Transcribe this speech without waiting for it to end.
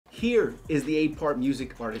Here is the 8-part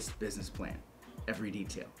music artist business plan. Every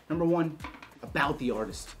detail. Number 1, about the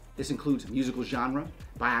artist. This includes musical genre,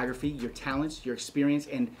 biography, your talents, your experience,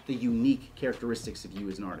 and the unique characteristics of you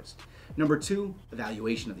as an artist. Number 2,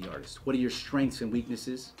 evaluation of the artist. What are your strengths and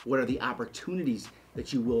weaknesses? What are the opportunities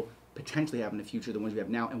that you will potentially have in the future, the ones you have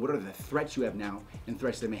now, and what are the threats you have now and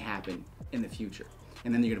threats that may happen in the future?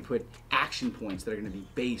 And then you're gonna put action points that are gonna be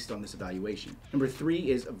based on this evaluation. Number 3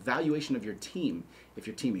 is evaluation of your team, if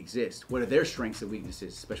your team exists. What are their strengths and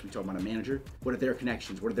weaknesses, especially when we talk about a manager? What are their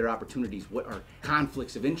connections? What are their opportunities? What are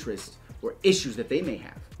conflicts of interest or issues that they may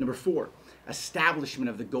have? Number 4, establishment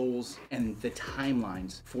of the goals and the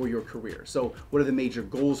timelines for your career. So what are the major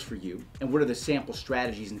goals for you, and what are the sample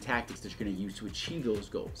strategies and tactics that you're gonna use to achieve those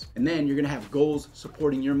goals? And then you're gonna have goals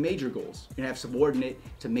supporting your major goals. You're gonna have subordinate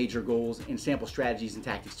to major goals and sample strategies and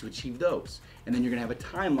tactics to achieve those. And then you're gonna have a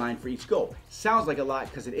timeline for each goal. Sounds like a lot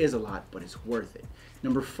because it is a lot, but it's worth it.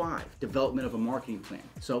 Number 5, development of a marketing plan.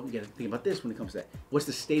 So you gotta think about this when it comes to that. What's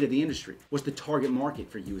the state of the industry? What's the target market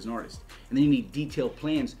for you as an artist? And then you need detailed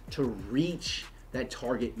plans to reach that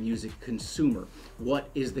target music consumer. What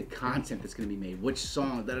is the content that's gonna be made? Which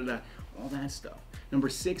song, all that stuff. Number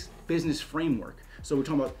 6, business framework. So we're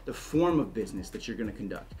talking about the form of business that you're gonna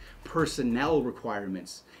conduct, personnel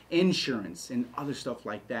requirements, insurance, and other stuff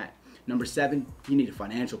like that. Number 7, you need a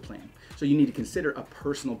financial plan. So you need to consider a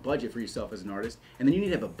personal budget for yourself as an artist, and then you need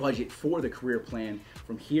to have a budget for the career plan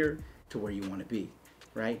from here to where you wanna be,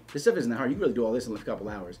 right? This stuff isn't that hard. You can really do all this in a couple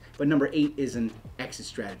hours. But number 8 is an exit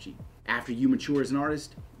strategy. After you mature as an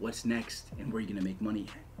artist, what's next and where are you gonna make money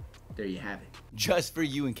at? There you have it. Just for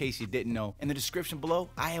you, in case you didn't know, in the description below,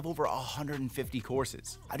 I have over 150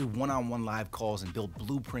 courses. I do one-on-one live calls and build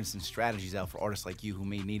blueprints and strategies out for artists like you who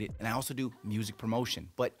may need it. And I also do music promotion.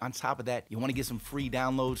 But on top of that, you wanna get some free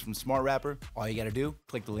downloads from Smart Rapper? All you gotta do,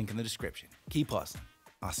 click the link in the description. Keep hustling.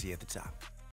 I'll see you at the top.